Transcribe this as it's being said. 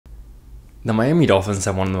The Miami Dolphins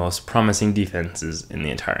have one of the most promising defenses in the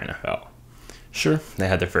entire NFL. Sure, they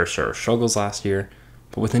had their fair share of struggles last year,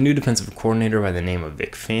 but with a new defensive coordinator by the name of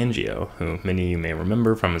Vic Fangio, who many of you may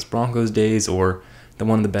remember from his Broncos days or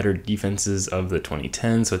one of the better defenses of the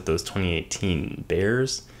 2010s with those 2018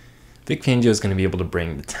 Bears, Vic Fangio is going to be able to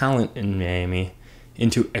bring the talent in Miami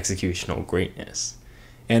into executional greatness.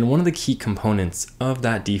 And one of the key components of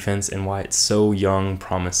that defense and why it's so young,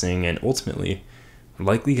 promising, and ultimately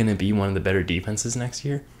likely going to be one of the better defenses next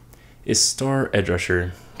year is star edge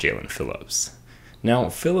rusher Jaelan Phillips. Now,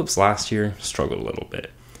 Phillips last year struggled a little bit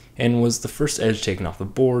and was the first edge taken off the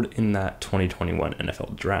board in that 2021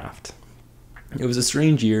 NFL draft. It was a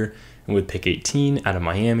strange year, and with pick 18 out of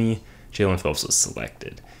Miami, Jaelan Phillips was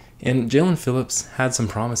selected. And Jaelan Phillips had some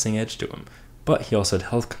promising edge to him, but he also had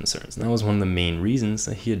health concerns, and that was one of the main reasons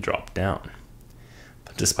that he had dropped down.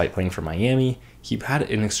 But despite playing for Miami, he had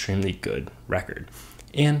an extremely good record,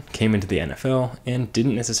 and came into the NFL and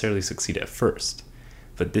didn't necessarily succeed at first.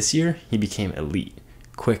 But this year, he became elite,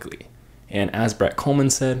 quickly. And as Brett Coleman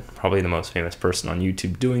said, probably the most famous person on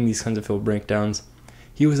YouTube doing these kinds of film breakdowns,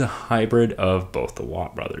 he was a hybrid of both the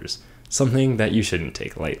Watt brothers, something that you shouldn't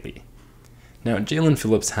take lightly. Now, Jaelan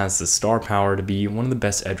Phillips has the star power to be one of the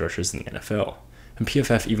best edge rushers in the NFL, and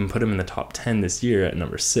PFF even put him in the top 10 this year at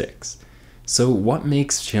number 6. So what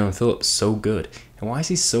makes Jaelan Phillips so good, and why is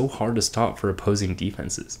he so hard to stop for opposing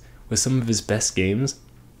defenses, with some of his best games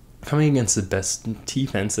coming against the best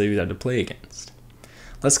defense that he's had to play against?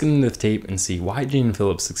 Let's get into the tape and see why Jaelan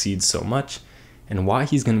Phillips succeeds so much, and why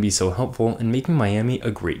he's going to be so helpful in making Miami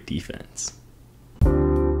a great defense.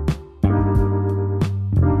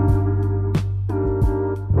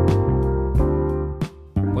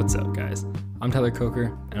 What's up, guys? I'm Tyler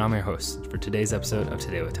Coker, and I'm your host for today's episode of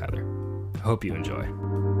Today with Tyler. I hope you enjoy.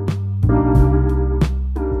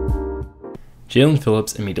 Jaelan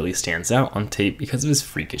Phillips immediately stands out on tape because of his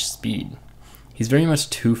freakish speed. He's very much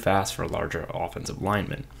too fast for a larger offensive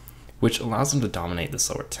lineman, which allows him to dominate the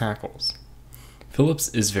slower tackles. Phillips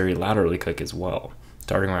is very laterally quick as well,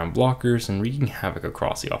 darting around blockers and wreaking havoc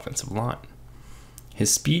across the offensive line.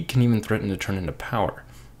 His speed can even threaten to turn into power,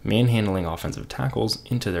 manhandling offensive tackles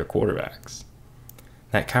into their quarterbacks.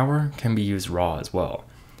 That power can be used raw as well,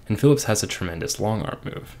 and Phillips has a tremendous long arm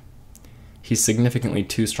move. He's significantly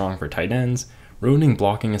too strong for tight ends, ruining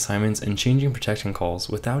blocking assignments and changing protection calls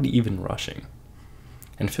without even rushing.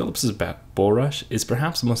 And Phillips' bull rush is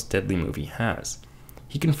perhaps the most deadly move he has.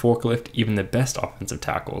 He can forklift even the best offensive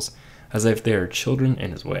tackles as if they are children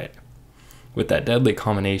in his way. With that deadly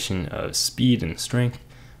combination of speed and strength,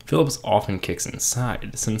 Phillips often kicks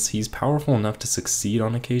inside since he's powerful enough to succeed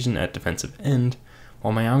on occasion at defensive end,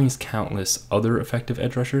 while Miami's countless other effective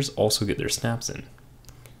edge rushers also get their snaps in.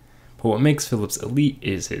 But what makes Phillips elite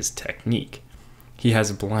is his technique. He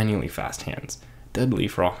has blindingly fast hands, deadly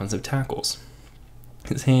for offensive tackles.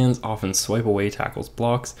 His hands often swipe away tackles'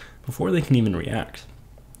 blocks before they can even react,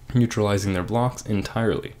 neutralizing their blocks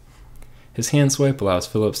entirely. His hand swipe allows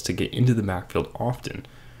Phillips to get into the backfield often,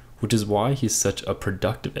 which is why he's such a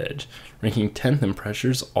productive edge, ranking 10th in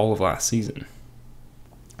pressures all of last season.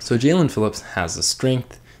 So Jaelan Phillips has the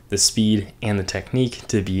strength, the speed, and the technique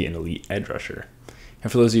to be an elite edge rusher.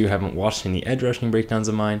 And for those of you who haven't watched any edge rushing breakdowns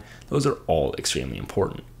of mine, those are all extremely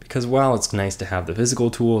important, because while it's nice to have the physical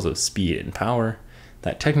tools of speed and power,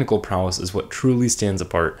 that technical prowess is what truly stands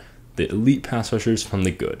apart the elite pass rushers from the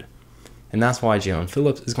good. And that's why Jaelan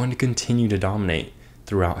Phillips is going to continue to dominate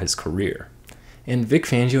throughout his career. And Vic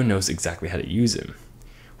Fangio knows exactly how to use him.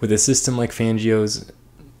 With a system like Fangio's,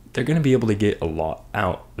 they're going to be able to get a lot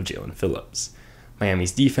out of Jaelan Phillips.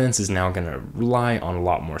 Miami's defense is now going to rely on a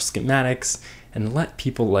lot more schematics and let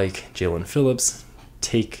people like Jaelan Phillips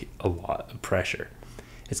take a lot of pressure.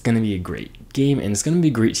 It's going to be a great game, and it's going to be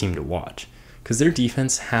a great team to watch, because their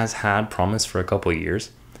defense has had promise for a couple of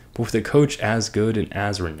years, but with a coach as good and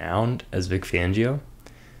as renowned as Vic Fangio,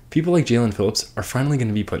 people like Jaelan Phillips are finally going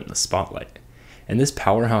to be put in the spotlight, and this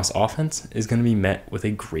powerhouse offense is going to be met with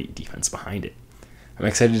a great defense behind it. I'm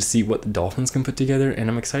excited to see what the Dolphins can put together, and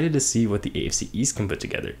I'm excited to see what the AFC East can put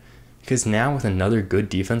together, because now with another good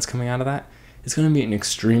defense coming out of that, it's going to be an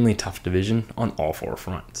extremely tough division on all 4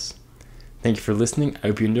 fronts. Thank you for listening, I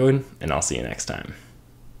hope you enjoyed, and I'll see you next time.